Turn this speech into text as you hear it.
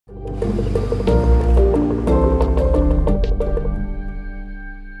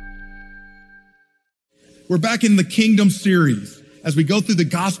We're back in the Kingdom series as we go through the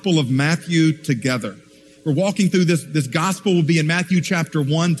Gospel of Matthew together. We're walking through this gospel. Will be in Matthew chapter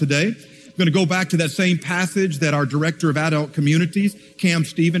 1 today. We're going to go back to that same passage that our director of adult communities, Cam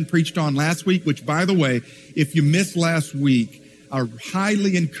Stephen, preached on last week, which, by the way, if you missed last week, I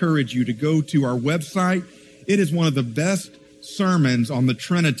highly encourage you to go to our website. It is one of the best sermons on the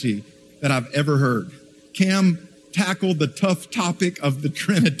Trinity that I've ever heard. Cam tackled the tough topic of the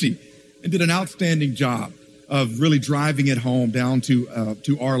Trinity and did an outstanding job of really driving it home down to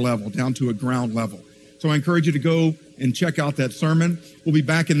our level, down to a ground level. So I encourage you to go and check out that sermon. We'll be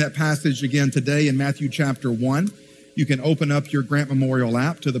back in that passage again today in Matthew chapter 1. You can open up your Grant Memorial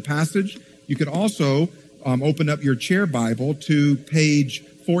app to the passage. You can also open up your chair Bible to page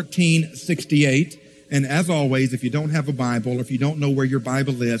 1468. And as always, if you don't have a Bible, or if you don't know where your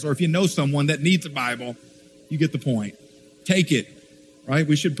Bible is, or if you know someone that needs a Bible, you get the point. Take it. Right?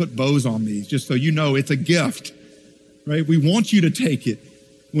 We should put bows on these just so you know it's a gift, right? We want you to take it.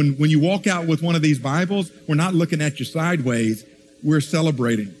 When you walk out with one of these Bibles, we're not looking at you sideways. We're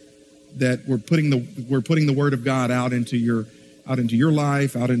celebrating that we're putting the Word of God out into your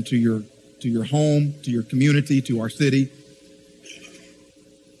life, out into your home, to your community, to our city.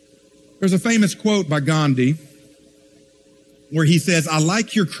 There's a famous quote by Gandhi where he says, "I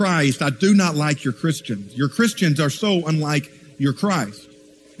like your Christ, I do not like your Christians. Your Christians are so unlike your Christ."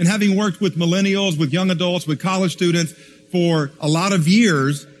 And having worked with millennials, with young adults, with college students for a lot of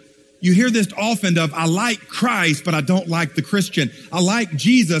years, you hear this often of, I like Christ, but I don't like the Christian. I like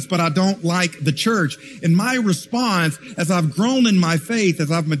Jesus, but I don't like the church. And my response, as I've grown in my faith, as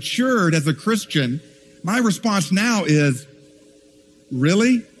I've matured as a Christian, my response now is,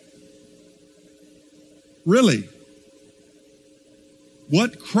 really? Really?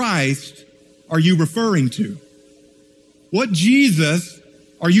 What Christ are you referring to? What Jesus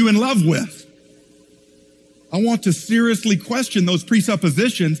are you in love with? I want to seriously question those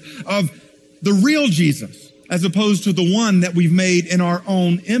presuppositions of the real Jesus as opposed to the one that we've made in our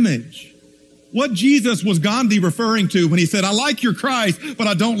own image. What Jesus was Gandhi referring to when he said, I like your Christ, but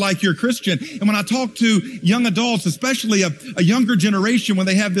I don't like your Christian? And when I talk to young adults, especially a younger generation, when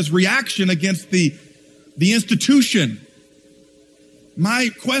they have this reaction against the institution, my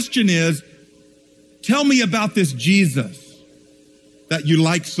question is, tell me about this Jesus that you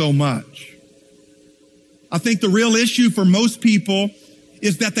like so much. I think the real issue for most people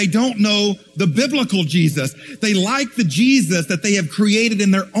is that they don't know the biblical Jesus. They like the Jesus that they have created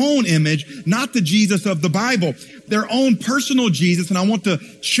in their own image, not the Jesus of the Bible, their own personal Jesus. And I want to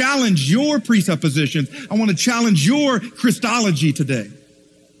challenge your presuppositions. I want to challenge your Christology today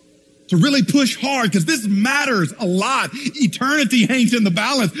to really push hard, because this matters a lot. Eternity hangs in the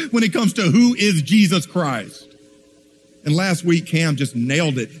balance when it comes to who is Jesus Christ. And last week, Cam just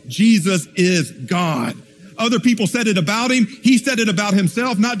nailed it. Jesus is God. Other people said it about him. He said it about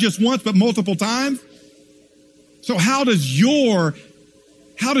himself, not just once, but multiple times. So how does your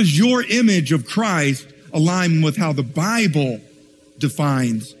image of Christ align with how the Bible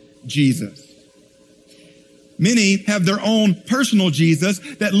defines Jesus? Many have their own personal Jesus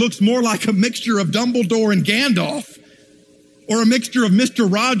that looks more like a mixture of Dumbledore and Gandalf, or a mixture of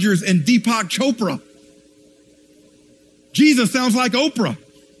Mr. Rogers and Deepak Chopra. Jesus sounds like Oprah.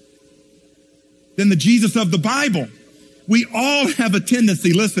 Then the Jesus of the Bible. We all have a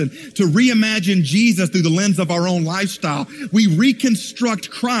tendency, listen, to reimagine Jesus through the lens of our own lifestyle. We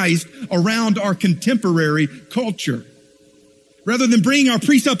reconstruct Christ around our contemporary culture. Rather than bringing our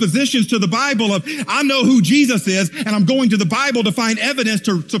presuppositions to the Bible of, I know who Jesus is, and I'm going to the Bible to find evidence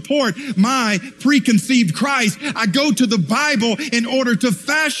to support my preconceived Christ, I go to the Bible in order to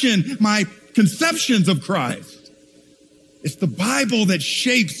fashion my conceptions of Christ. It's the Bible that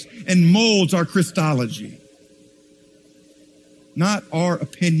shapes and molds our Christology, not our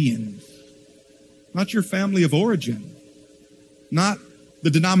opinions, not your family of origin, not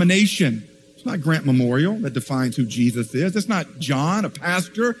the denomination. It's not Grant Memorial that defines who Jesus is. It's not John, a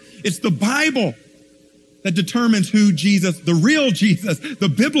pastor. It's the Bible that determines who Jesus, the real Jesus, the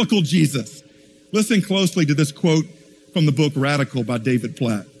biblical Jesus. Listen closely to this quote from the book Radical by David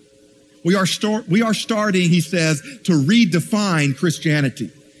Platt. We are starting, he says, to redefine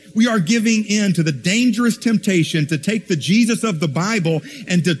Christianity. We are giving in to the dangerous temptation to take the Jesus of the Bible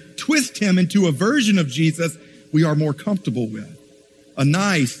and to twist him into a version of Jesus we are more comfortable with. A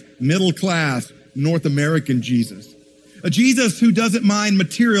nice, middle-class, North American Jesus. A Jesus who doesn't mind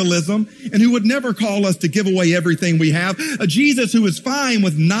materialism and who would never call us to give away everything we have. A Jesus who is fine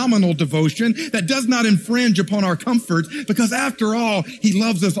with nominal devotion that does not infringe upon our comforts because after all, he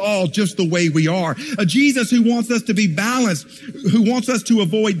loves us all just the way we are. A Jesus who wants us to be balanced, who wants us to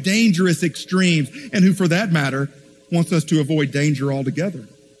avoid dangerous extremes, and who for that matter wants us to avoid danger altogether.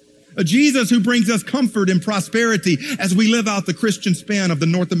 A Jesus who brings us comfort and prosperity as we live out the Christian spin of the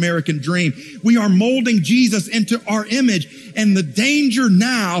North American dream. We are molding Jesus into our image. And the danger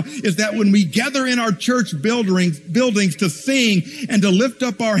now is that when we gather in our church buildings to sing and to lift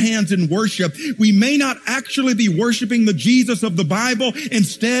up our hands in worship, we may not actually be worshiping the Jesus of the Bible.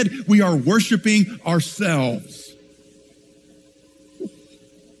 Instead, we are worshiping ourselves.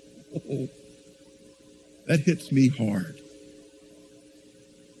 Oh, that hits me hard.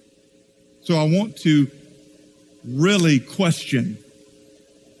 So I want to really question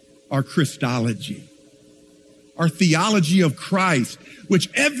our Christology, our theology of Christ, which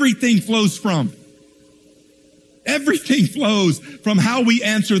everything flows from. Everything flows from how we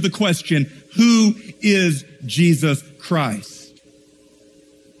answer the question, who is Jesus Christ?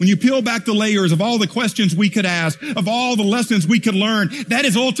 When you peel back the layers of all the questions we could ask, of all the lessons we could learn, that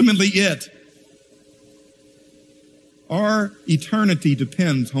is ultimately it. Our eternity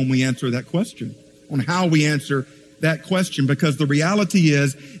depends on we answer that question, on how we answer that question, because the reality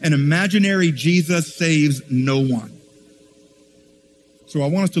is an imaginary Jesus saves no one. So I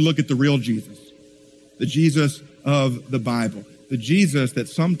want us to look at the real Jesus, the Jesus of the Bible, the Jesus that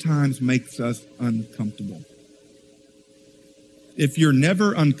sometimes makes us uncomfortable. If you're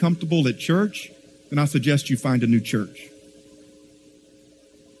never uncomfortable at church, then I suggest you find a new church.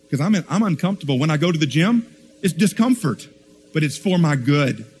 Because I'm uncomfortable. When I go to the gym, it's discomfort, but it's for my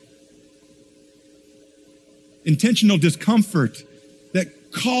good. Intentional discomfort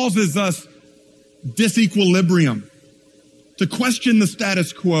that causes us disequilibrium, to question the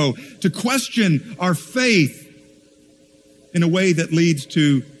status quo, to question our faith in a way that leads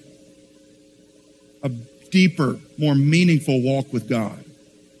to a deeper, more meaningful walk with God.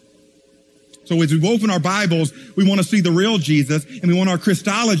 So as we open our Bibles, we want to see the real Jesus, and we want our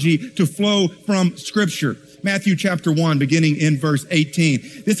Christology to flow from Scripture. Matthew chapter 1, beginning in verse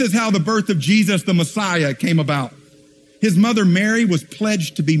 18. This is how the birth of Jesus, the Messiah, came about. His mother Mary was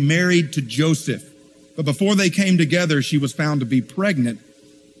pledged to be married to Joseph, but before they came together, she was found to be pregnant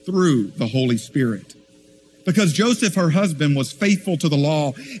through the Holy Spirit. Because Joseph, her husband, was faithful to the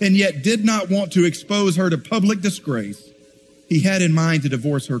law and yet did not want to expose her to public disgrace, he had in mind to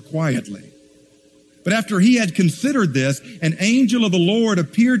divorce her quietly. But after he had considered this, an angel of the Lord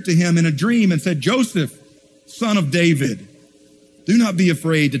appeared to him in a dream and said, Joseph, son of David, do not be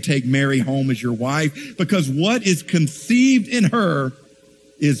afraid to take Mary home as your wife, because what is conceived in her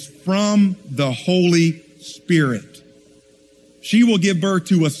is from the Holy Spirit. She will give birth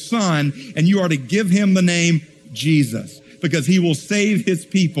to a son, and you are to give him the name Jesus, because he will save his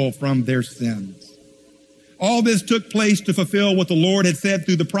people from their sins. All this took place to fulfill what the Lord had said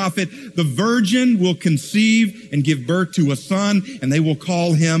through the prophet. The virgin will conceive and give birth to a son, and they will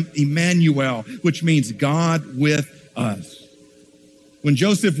call him Emmanuel, which means God with us. When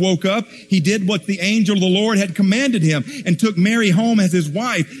Joseph woke up, he did what the angel of the Lord had commanded him and took Mary home as his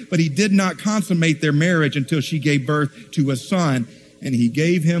wife, but he did not consummate their marriage until she gave birth to a son, and he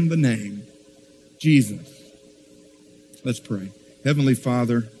gave him the name Jesus. Let's pray. Heavenly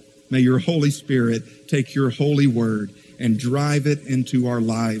Father, may your Holy Spirit take your holy word and drive it into our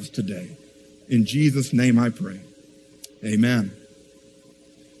lives today. In Jesus' name I pray. Amen.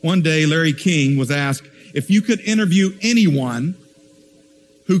 One day, Larry King was asked, if you could interview anyone,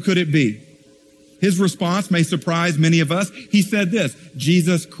 who could it be? His response may surprise many of us. He said this,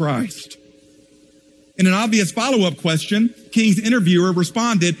 Jesus Christ. In an obvious follow-up question, King's interviewer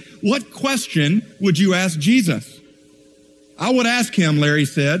responded, what question would you ask Jesus? I would ask him, Larry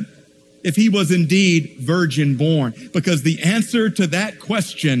said, if he was indeed virgin born, because the answer to that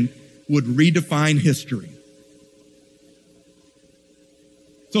question would redefine history.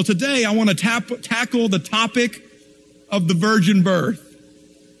 So today I want to tackle the topic of the virgin birth.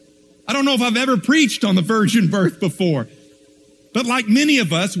 I don't know if I've ever preached on the virgin birth before, but like many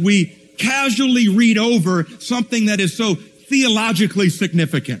of us, we casually read over something that is so theologically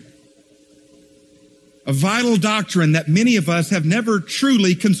significant. A vital doctrine that many of us have never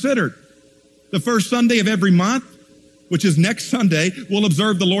truly considered. The first Sunday of every month, which is next Sunday, we'll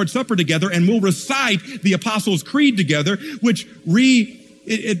observe the Lord's Supper together and we'll recite the Apostles' Creed together, which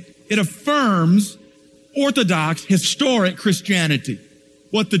it affirms Orthodox, historic Christianity.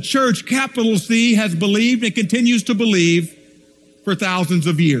 What the church, capital C, has believed and continues to believe for thousands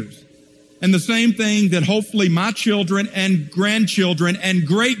of years. And the same thing that hopefully my children and grandchildren and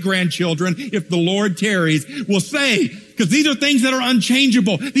great-grandchildren, if the Lord tarries, will say, because these are things that are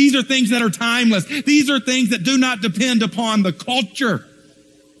unchangeable. These are things that are timeless. These are things that do not depend upon the culture.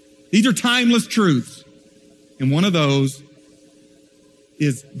 These are timeless truths. And one of those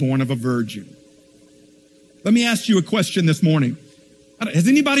is born of a virgin. Let me ask you a question this morning. Has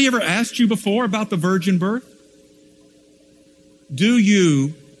anybody ever asked you before about the virgin birth? Do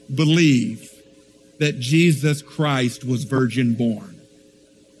you believe that Jesus Christ was virgin born?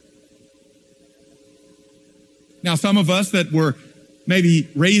 Now, some of us that were maybe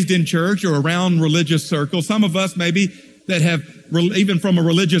raised in church or around religious circles, some of us maybe that have, even from a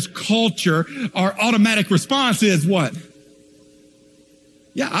religious culture, our automatic response is what?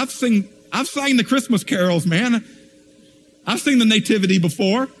 Yeah, I've sang the Christmas carols, man. I've seen the nativity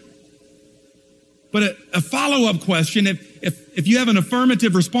before. But a follow-up question, if you have an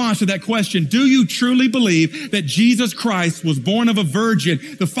affirmative response to that question, do you truly believe that Jesus Christ was born of a virgin?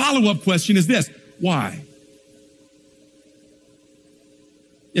 The follow-up question is this: why?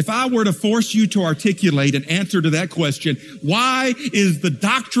 If I were to force you to articulate an answer to that question, why is the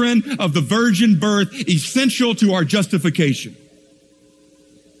doctrine of the virgin birth essential to our justification?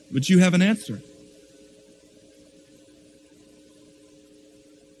 Would you have an answer?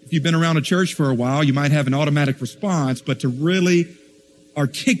 If you've been around a church for a while, you might have an automatic response, but to really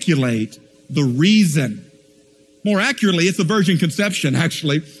articulate the reason, more accurately, it's a virgin conception,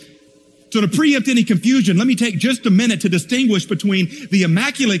 actually. So to preempt any confusion, let me take just a minute to distinguish between the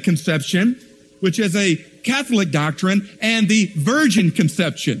Immaculate Conception, which is a Catholic doctrine, and the virgin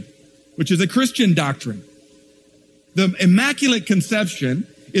conception, which is a Christian doctrine. The Immaculate Conception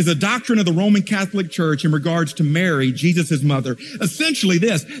is a doctrine of the Roman Catholic Church in regards to Mary, Jesus' mother. Essentially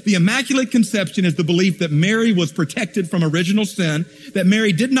this: the Immaculate Conception is the belief that Mary was protected from original sin, that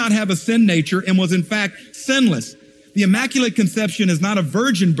Mary did not have a sin nature and was in fact sinless. The Immaculate Conception is not a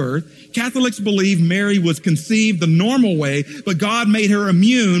virgin birth. Catholics believe Mary was conceived the normal way, but God made her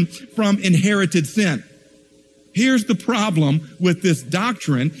immune from inherited sin. Here's the problem with this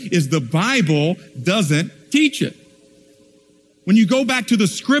doctrine is the Bible doesn't teach it. When you go back to the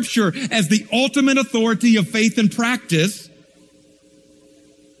scripture as the ultimate authority of faith and practice,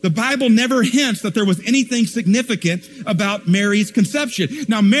 the Bible never hints that there was anything significant about Mary's conception.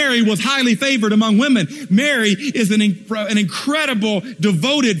 Now, Mary was highly favored among women. Mary is an incredible,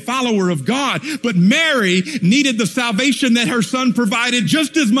 devoted follower of God. But Mary needed the salvation that her son provided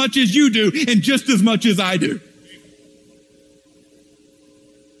just as much as you do and just as much as I do.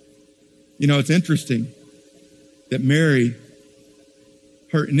 You know, it's interesting that Mary,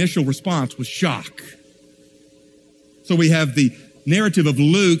 her initial response was shock. So we have the narrative of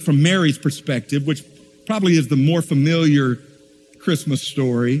Luke from Mary's perspective, which probably is the more familiar Christmas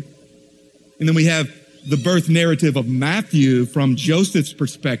story. And then we have the birth narrative of Matthew from Joseph's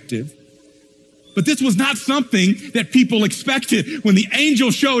perspective. But this was not something that people expected when the angel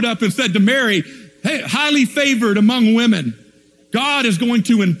showed up and said to Mary, "Hey, highly favored among women, God is going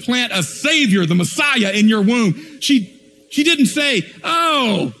to implant a Savior, the Messiah, in your womb." She didn't say,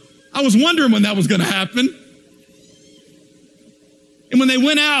 "Oh, I was wondering when that was going to happen." And when they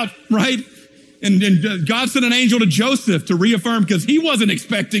went out, right, and God sent an angel to Joseph to reaffirm, because he wasn't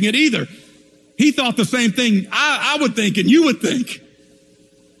expecting it either. He thought the same thing I would think and you would think.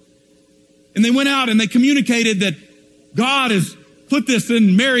 And they went out and they communicated that God has put this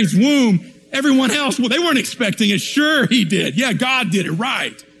in Mary's womb. Everyone else, well, they weren't expecting it. Sure, he did. Yeah, God did it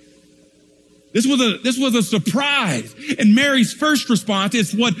right. This was a surprise. And Mary's first response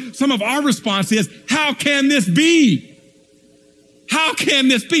is what some of our response is: how can this be? How can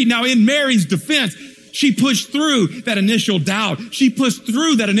this be? Now, in Mary's defense, she pushed through that initial doubt. She pushed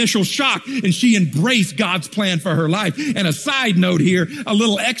through that initial shock, and she embraced God's plan for her life. And a side note here, a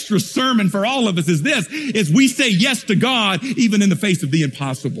little extra sermon for all of us is this, is we say yes to God even in the face of the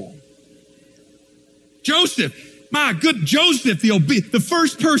impossible. Joseph, the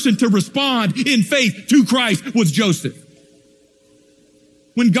first person to respond in faith to Christ was Joseph.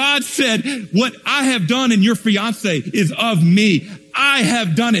 When God said, "What I have done in your fiance is of me, I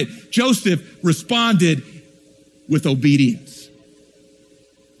have done it," Joseph responded with obedience.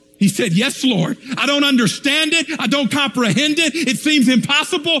 He said, "Yes, Lord, I don't understand it. I don't comprehend it. It seems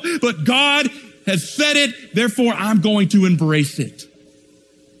impossible, but God has said it. Therefore, I'm going to embrace it."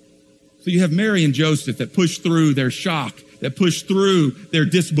 So you have Mary and Joseph that push through their shock, that push through their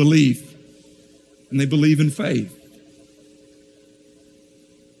disbelief, and they believe in faith.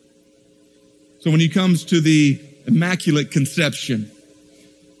 So when it comes to the Immaculate Conception,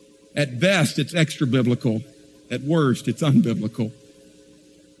 at best, it's extra biblical. At worst, it's unbiblical.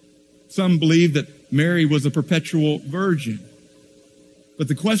 Some believe that Mary was a perpetual virgin. But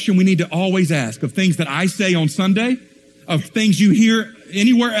the question we need to always ask of things that I say on Sunday, of things you hear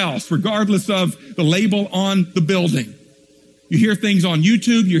anywhere else, regardless of the label on the building. You hear things on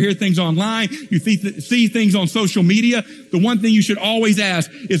YouTube, you hear things online, you see things on social media. The one thing you should always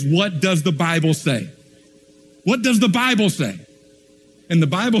ask is, what does the Bible say? What does the Bible say? And the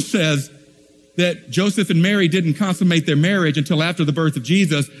Bible says that Joseph and Mary didn't consummate their marriage until after the birth of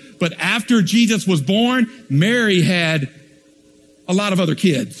Jesus. But after Jesus was born, Mary had a lot of other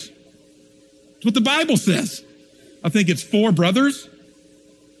kids. That's what the Bible says. I think it's 4 brothers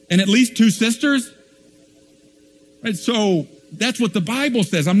and at least 2 sisters. Right? So that's what the Bible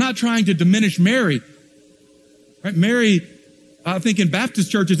says. I'm not trying to diminish Mary. Right? Mary, I think in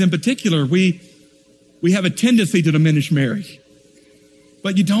Baptist churches in particular, we have a tendency to diminish Mary.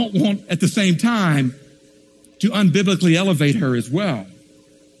 But you don't want, at the same time, to unbiblically elevate her as well.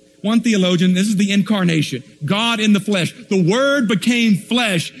 One theologian, this is the incarnation, God in the flesh. The Word became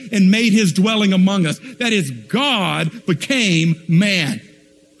flesh and made his dwelling among us. That is, God became man.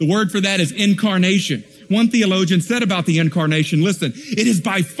 The word for that is incarnation. One theologian said about the incarnation, listen, it is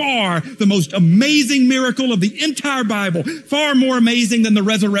by far the most amazing miracle of the entire Bible, far more amazing than the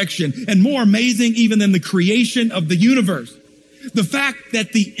resurrection, and more amazing even than the creation of the universe. The fact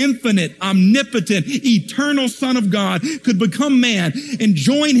that the infinite, omnipotent, eternal Son of God could become man and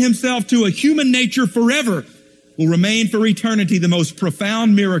join himself to a human nature forever will remain for eternity the most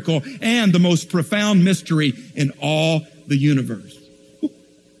profound miracle and the most profound mystery in all the universe.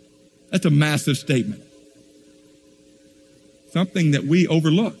 That's a massive statement. Something that we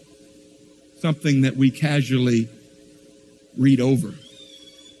overlook. Something that we casually read over.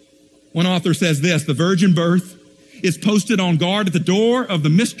 One author says this, the virgin birth is posted on guard at the door of the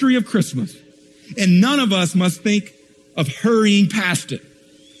mystery of Christmas, and none of us must think of hurrying past it.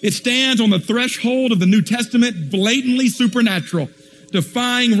 It stands on the threshold of the New Testament, blatantly supernatural,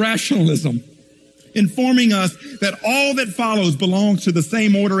 defying rationalism, informing us that all that follows belongs to the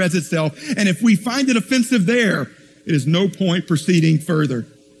same order as itself, and if we find it offensive there, it is no point proceeding further.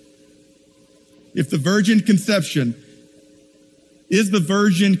 Is the virgin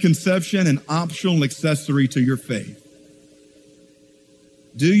conception an optional accessory to your faith?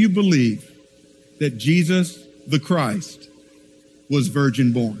 Do you believe that Jesus, the Christ, was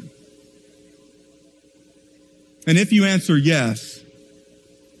virgin born? And if you answer yes,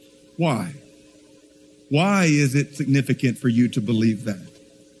 why? Why is it significant for you to believe that?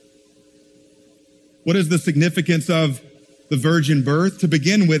 What is the significance of the virgin birth? To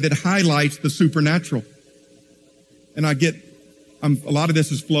begin with, it highlights the supernatural. And a lot of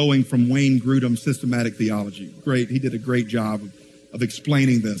this is flowing from Wayne Grudem's systematic theology. Great. He did a great job of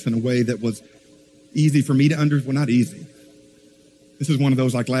explaining this in a way that was easy for me to understand. Well, not easy. This is one of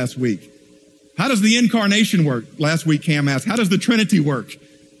those like last week. How does the incarnation work? Last week, Cam asked, how does the Trinity work?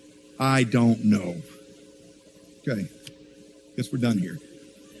 I don't know. Okay. Guess we're done here.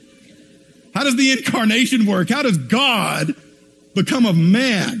 How does the incarnation work? How does God become a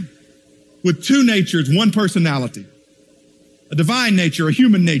man with 2 natures, 1 personality? A divine nature, a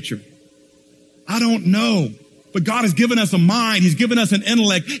human nature. I don't know. But God has given us a mind. He's given us an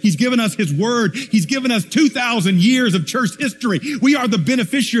intellect. He's given us his word. He's given us 2,000 years of church history. We are the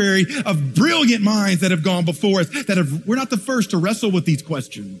beneficiary of brilliant minds that have gone before us. We're not the first to wrestle with these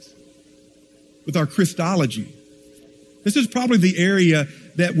questions. With our Christology. This is probably the area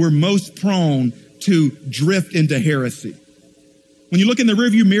that we're most prone to drift into heresy. When you look in the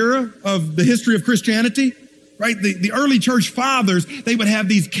rearview mirror of the history of Christianity, right? The early church fathers, they would have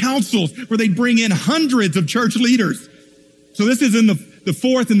these councils where they'd bring in hundreds of church leaders. So this is in the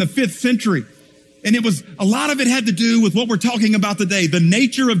 4th and the 5th century. And a lot of it had to do with what we're talking about today, the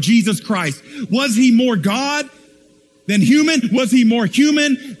nature of Jesus Christ. Was he more God than human? Was he more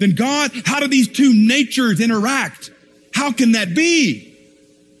human than God? How do these 2 natures interact? How can that be?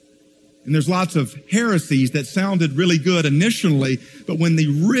 And there's lots of heresies that sounded really good initially, but when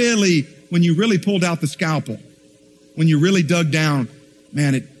you really pulled out the scalpel, when you really dug down,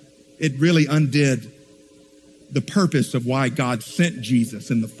 man, it really undid the purpose of why God sent Jesus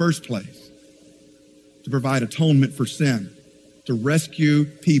in the first place, to provide atonement for sin, to rescue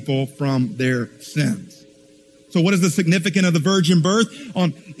people from their sins. So what is the significance of the virgin birth?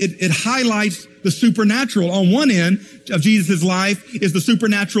 It highlights the supernatural. On one end of Jesus' life is the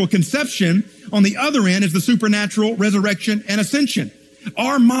supernatural conception. On the other end is the supernatural resurrection and ascension.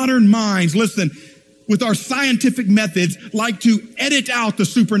 Our modern minds, listen, with our scientific methods, like to edit out the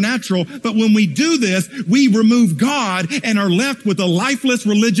supernatural. But when we do this, we remove God and are left with a lifeless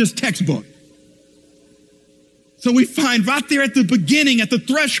religious textbook. So we find right there at the beginning, at the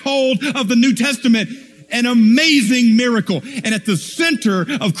threshold of the New Testament, an amazing miracle. And at the center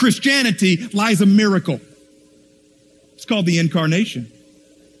of Christianity lies a miracle. It's called the incarnation.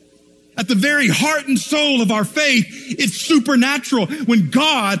 At the very heart and soul of our faith, it's supernatural when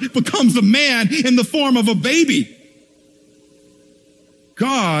God becomes a man in the form of a baby.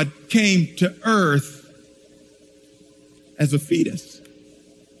 God came to earth as a fetus.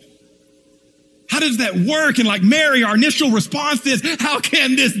 How does that work? And like Mary, our initial response is, how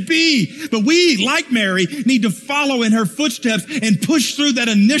can this be? But we, like Mary, need to follow in her footsteps and push through that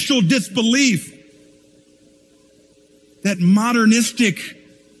initial disbelief, that modernistic,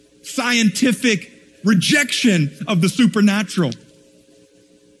 scientific rejection of the supernatural.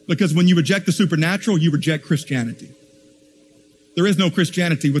 Because when you reject the supernatural, you reject Christianity. There is no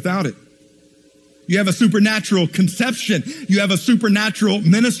Christianity without it. You have a supernatural conception. You have a supernatural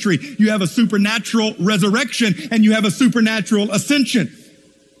ministry. You have a supernatural resurrection, and you have a supernatural ascension.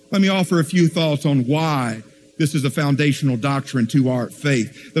 Let me offer a few thoughts on why this is a foundational doctrine to our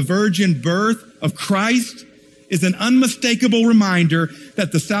faith. The virgin birth of Christ is an unmistakable reminder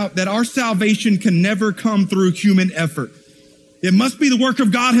that our salvation can never come through human effort. It must be the work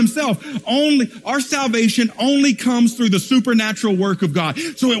of God himself. Our salvation only comes through the supernatural work of God.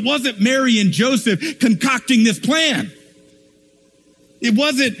 So it wasn't Mary and Joseph concocting this plan. It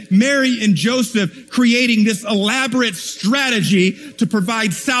wasn't Mary and Joseph creating this elaborate strategy to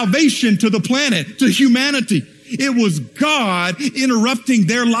provide salvation to the planet, to humanity. It was God interrupting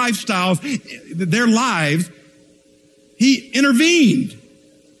their lifestyles, their lives. He intervened.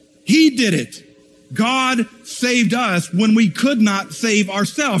 He did it. God saved us when we could not save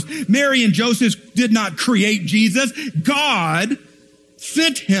ourselves. Mary and Joseph did not create Jesus. God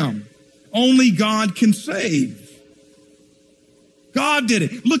sent him. Only God can save. God did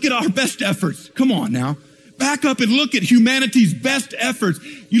it. Look at our best efforts. Come on now. Back up and look at humanity's best efforts.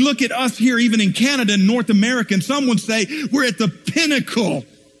 You look at us here, even in Canada and North America, and some would say we're at the pinnacle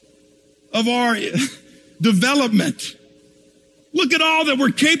of our development. Look at all that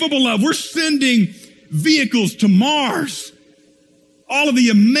we're capable of. We're sending vehicles to Mars. All of the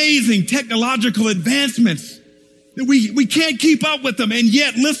amazing technological advancements. We can't keep up with them. And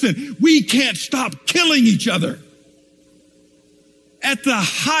yet, listen, we can't stop killing each other. At the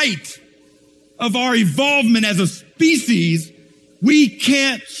height of our evolvement as a species, we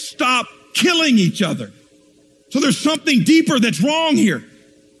can't stop killing each other. So there's something deeper that's wrong here.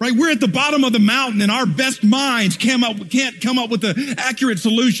 Right? We're at the bottom of the mountain and our best minds can't come up with an accurate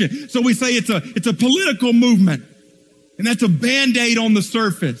solution. So we say it's a political movement, and that's a Band-Aid on the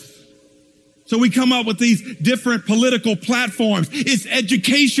surface. So we come up with these different political platforms. It's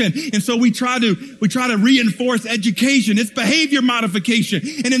education. And so we try to reinforce education. It's behavior modification.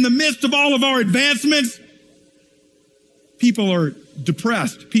 And in the midst of all of our advancements, people are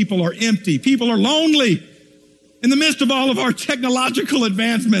depressed. People are empty. People are lonely. In the midst of all of our technological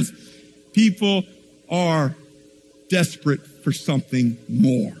advancements, people are desperate for something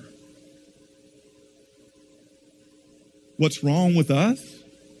more. What's wrong with us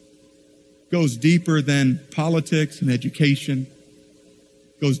goes deeper than politics and education,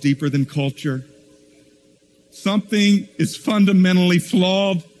 goes deeper than culture. Something is fundamentally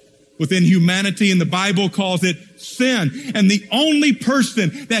flawed within humanity, and the Bible calls it sin. And the only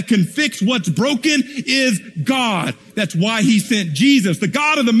person that can fix what's broken is God. That's why he sent Jesus. The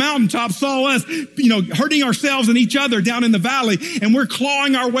God of the mountaintop saw us, hurting ourselves and each other down in the valley, and we're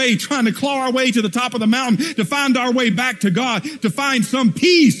trying to claw our way to the top of the mountain to find our way back to God, to find some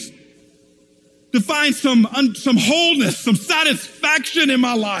peace, to find some wholeness, some satisfaction in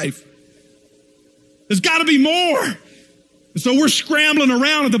my life. There's got to be more. So we're scrambling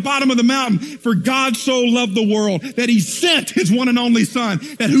around at the bottom of the mountain. For God so loved the world that he sent his one and only son,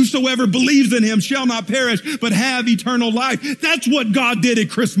 that whosoever believes in him shall not perish, but have eternal life. That's what God did at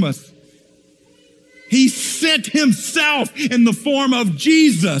Christmas. He sent himself in the form of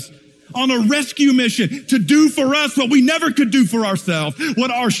Jesus on a rescue mission to do for us what we never could do for ourselves,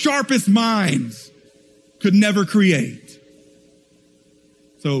 what our sharpest minds could never create.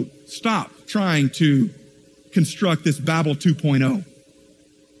 So stop trying to construct this Babel 2.0.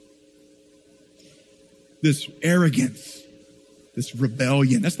 This arrogance, this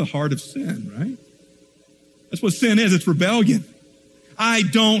rebellion. That's the heart of sin, right? That's what sin is. It's rebellion. I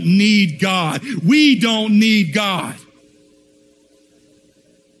don't need God. We don't need God.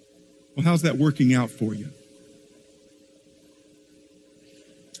 Well, how's that working out for you?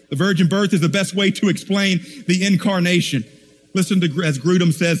 The virgin birth is the best way to explain the incarnation. Listen to, as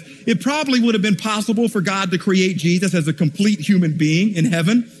Grudem says, it probably would have been possible for God to create Jesus as a complete human being in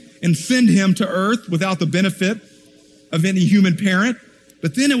heaven and send him to earth without the benefit of any human parent,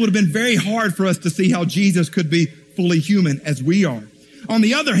 but then it would have been very hard for us to see how Jesus could be fully human as we are. On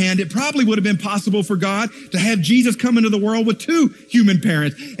the other hand, it probably would have been possible for God to have Jesus come into the world with two human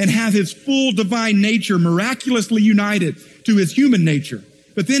parents and have his full divine nature miraculously united to his human nature.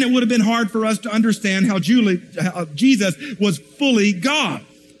 But then it would have been hard for us to understand how Jesus was fully God.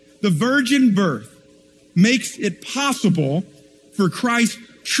 The virgin birth makes it possible for Christ's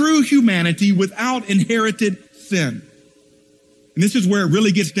true humanity without inherited sin. And this is where it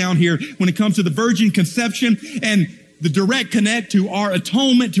really gets down here when it comes to the virgin conception and the direct connect to our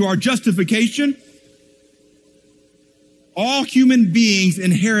atonement, to our justification. All human beings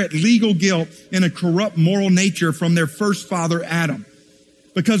inherit legal guilt and a corrupt moral nature from their first father, Adam.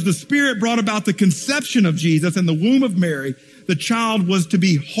 Because the Spirit brought about the conception of Jesus in the womb of Mary, the child was to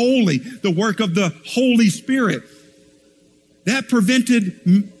be holy, the work of the Holy Spirit. That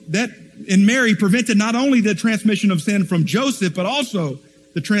in Mary prevented not only the transmission of sin from Joseph, but also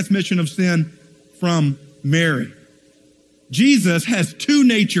the transmission of sin from Mary. Jesus has two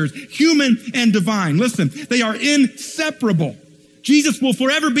natures, human and divine. Listen, they are inseparable. Jesus will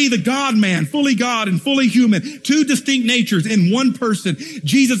forever be the God-man, fully God and fully human, two distinct natures in one person.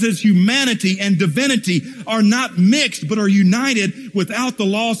 Jesus' humanity and divinity are not mixed, but are united without the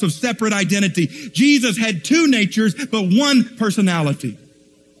loss of separate identity. Jesus had two natures, but one personality.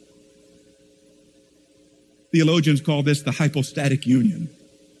 Theologians call this the hypostatic union.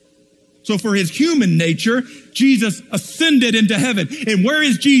 So for his human nature, Jesus ascended into heaven. And where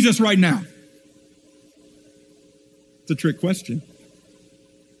is Jesus right now? It's a trick question.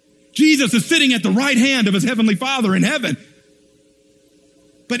 Jesus is sitting at the right hand of his heavenly Father in heaven.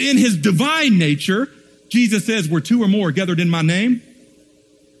 But in his divine nature, Jesus says, where two or more gathered in my name,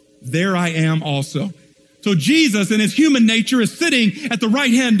 there I am also. So Jesus in his human nature is sitting at the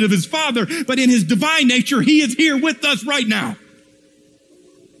right hand of his Father, but in his divine nature, he is here with us right now.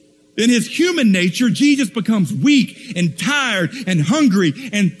 In his human nature, Jesus becomes weak and tired and hungry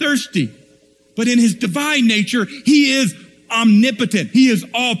and thirsty. But in his divine nature, he is omnipotent. He is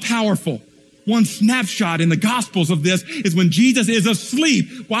all-powerful. One snapshot in the Gospels of this is when Jesus is asleep.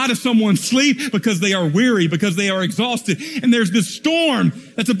 Why does someone sleep? Because they are weary, because they are exhausted. And there's this storm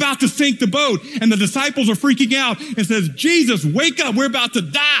that's about to sink the boat. And the disciples are freaking out and says, Jesus, wake up. We're about to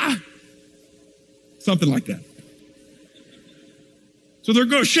die. Something like that. So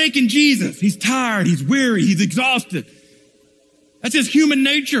they're shaking Jesus. He's tired. He's weary. He's exhausted. That's his human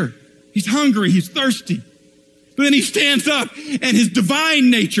nature. He's hungry. He's thirsty. But then he stands up and his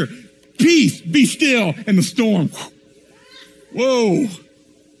divine nature, peace, be still, and the storm. Whoa.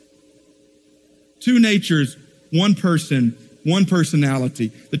 Two natures, one person, one personality.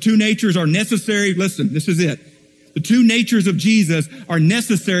 The two natures are necessary. Listen, this is it. The two natures of Jesus are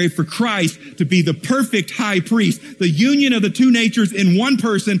necessary for Christ to be the perfect high priest. The union of the two natures in one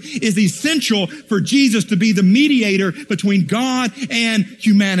person is essential for Jesus to be the mediator between God and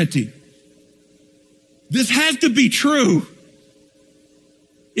humanity. This has to be true.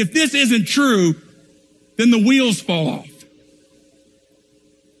 If this isn't true, then the wheels fall off.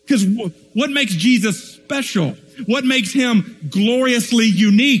 Because what makes Jesus special? What makes him gloriously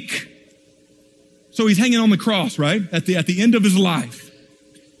unique? So he's hanging on the cross, right? At the end of his life.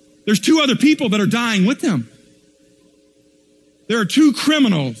 There's two other people that are dying with him. There are two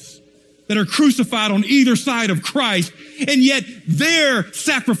criminals that are crucified on either side of Christ, and yet their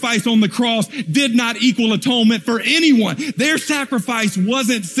sacrifice on the cross did not equal atonement for anyone. Their sacrifice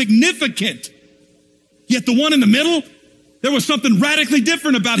wasn't significant. Yet the one in the middle, there was something radically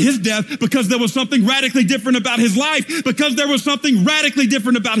different about his death because there was something radically different about his life because there was something radically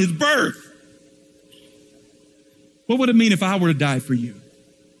different about his birth. What would it mean if I were to die for you?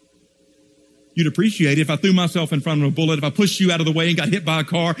 You'd appreciate it if I threw myself in front of a bullet, if I pushed you out of the way and got hit by a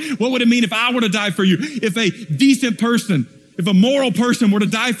car. What would it mean if I were to die for you? If a decent person, if a moral person were to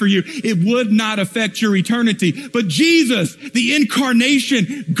die for you, it would not affect your eternity. But Jesus, the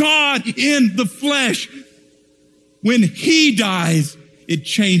incarnation, God in the flesh, when he dies, it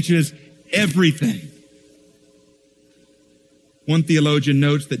changes everything. One theologian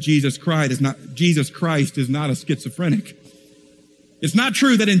notes that Jesus Christ is not a schizophrenic. It's not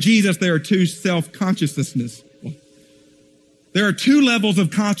true that in Jesus there are two self-consciousnesses. There are two levels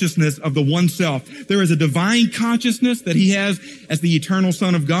of consciousness of the one self. There is a divine consciousness that he has as the eternal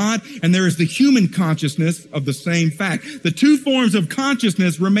Son of God, and there is the human consciousness of the same fact. The two forms of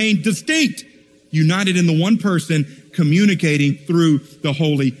consciousness remain distinct, united in the one person, communicating through the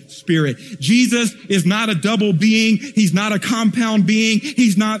Holy Spirit. Jesus is not a double being. He's not a compound being.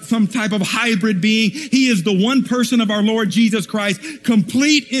 He's not some type of hybrid being. He is the one person of our Lord Jesus Christ,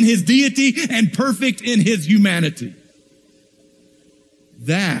 complete in his deity and perfect in his humanity.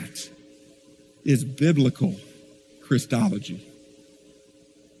 That is biblical Christology.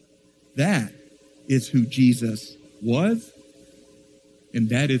 That is who Jesus was, and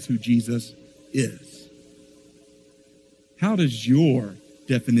that is who Jesus is. How does your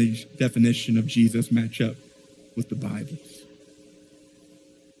definition of Jesus match up with the Bible's?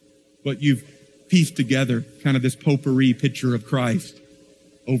 But you've pieced together kind of this potpourri picture of Christ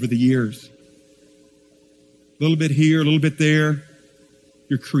over the years. A little bit here, a little bit there.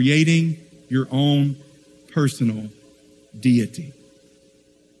 You're creating your own personal deity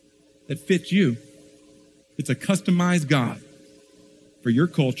that fits you. It's a customized God for your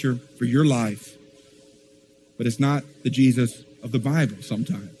culture, for your life, but it's not the Jesus of the Bible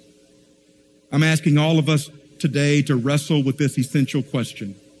sometimes. I'm asking all of us today to wrestle with this essential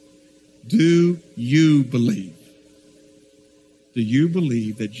question. Do you believe? Do you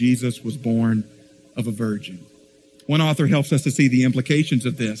believe that Jesus was born of a virgin? One author helps us to see the implications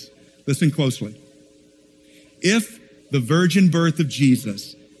of this. Listen closely. If the virgin birth of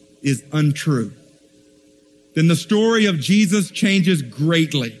Jesus is untrue, then the story of Jesus changes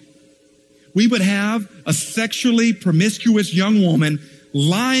greatly. We would have a sexually promiscuous young woman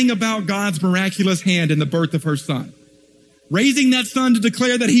lying about God's miraculous hand in the birth of her son, raising that son to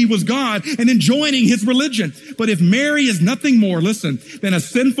declare that he was God and then joining his religion. But if Mary is nothing more, listen, than a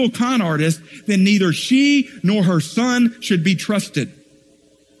sinful con artist, then neither she nor her son should be trusted.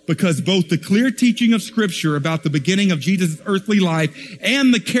 Because both the clear teaching of Scripture about the beginning of Jesus' earthly life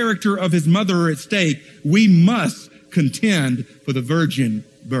and the character of his mother are at stake, we must contend for the virgin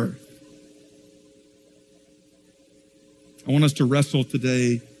birth. I want us to wrestle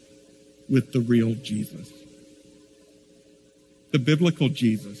today with the real Jesus, the biblical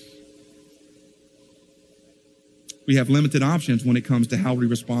Jesus. We have limited options when it comes to how we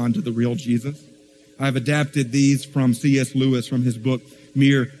respond to the real Jesus. I've adapted these from C.S. Lewis from his book,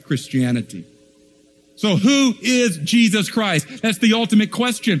 Mere Christianity. So who is Jesus Christ? That's the ultimate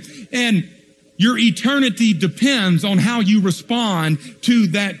question. And your eternity depends on how you respond to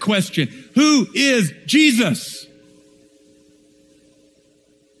that question. Who is Jesus?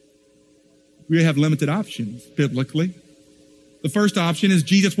 We have limited options biblically. The first option is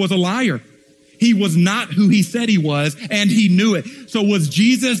Jesus was a liar. He was not who he said he was, and he knew it. So was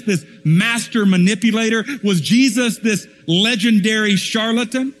Jesus this master manipulator? Was Jesus this legendary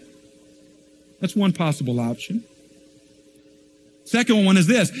charlatan? That's one possible option. Second one is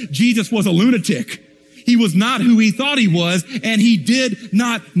this. Jesus was a lunatic. He was not who he thought he was, and he did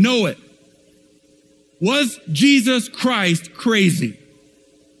not know it. Was Jesus Christ crazy?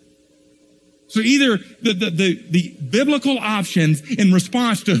 So either the biblical options in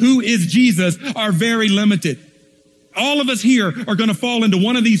response to who is Jesus are very limited. All of us here are going to fall into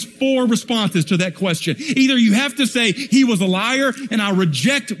one of these four responses to that question. Either you have to say he was a liar and I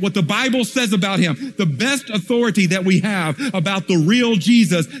reject what the Bible says about him. The best authority that we have about the real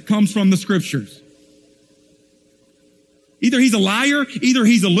Jesus comes from the Scriptures. Either he's a liar, either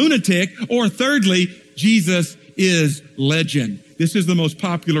he's a lunatic, or thirdly, Jesus is legend. This is the most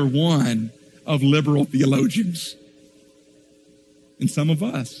popular one of liberal theologians and some of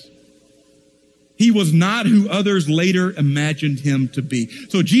us. He was not who others later imagined him to be.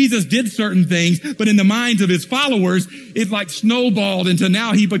 So Jesus did certain things, but in the minds of his followers, it like snowballed into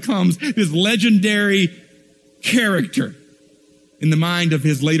now he becomes this legendary character in the mind of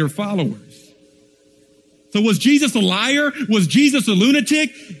his later followers. So was Jesus a liar? Was Jesus a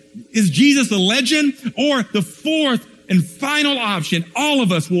lunatic? Is Jesus a legend? Or the fourth and final option, all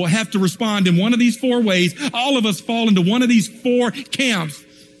of us will have to respond in one of these four ways. All of us fall into one of these four camps.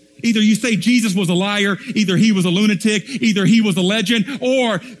 Either you say Jesus was a liar, either he was a lunatic, either he was a legend,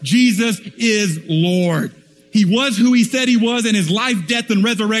 or Jesus is Lord. He was who he said he was, and his life, death, and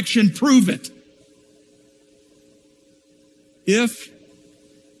resurrection prove it. If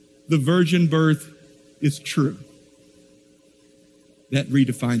the virgin birth is true, that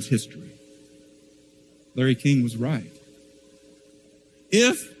redefines history. Larry King was right.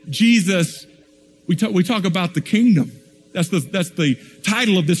 If Jesus, we talk about the kingdom. That's the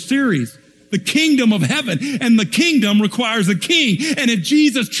title of this series. The kingdom of heaven. And the kingdom requires a king. And if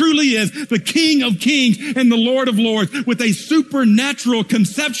Jesus truly is the King of kings and the Lord of lords, with a supernatural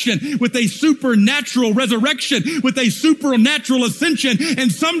conception, with a supernatural resurrection, with a supernatural ascension, and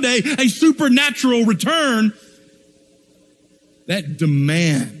someday a supernatural return, that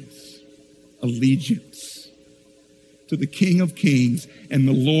demands allegiance to the King of kings and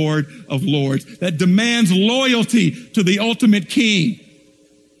the Lord of lords. That demands loyalty to the ultimate king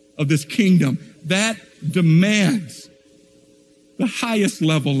of this kingdom. That demands the highest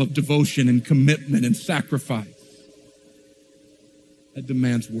level of devotion and commitment and sacrifice. that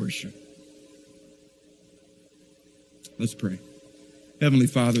demands worship. Let's pray. Heavenly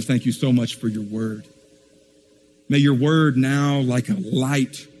Father, thank you so much for your word. May your word now, like a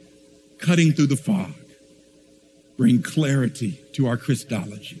light cutting through the fog, bring clarity to our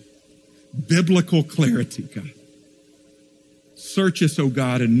Christology, biblical clarity, God. Search us, O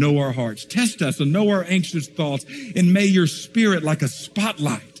God, and know our hearts. Test us and know our anxious thoughts. And may your Spirit, like a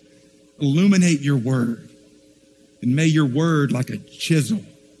spotlight, illuminate your word. And may your word, like a chisel,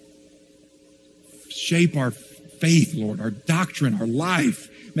 shape our faith, Lord, our doctrine, our life.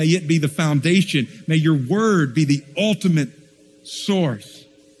 May it be the foundation. May your word be the ultimate source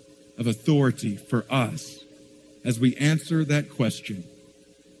of authority for us as we answer that question,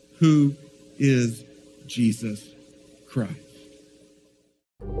 who is Jesus Christ?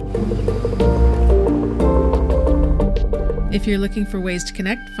 If you're looking for ways to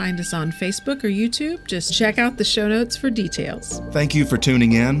connect, find us on Facebook or YouTube. Just check out the show notes for details. Thank you for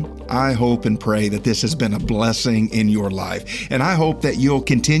tuning in. I hope and pray that this has been a blessing in your life. And I hope that you'll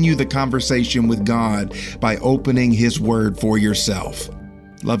continue the conversation with God by opening His Word for yourself.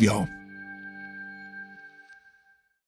 Love y'all.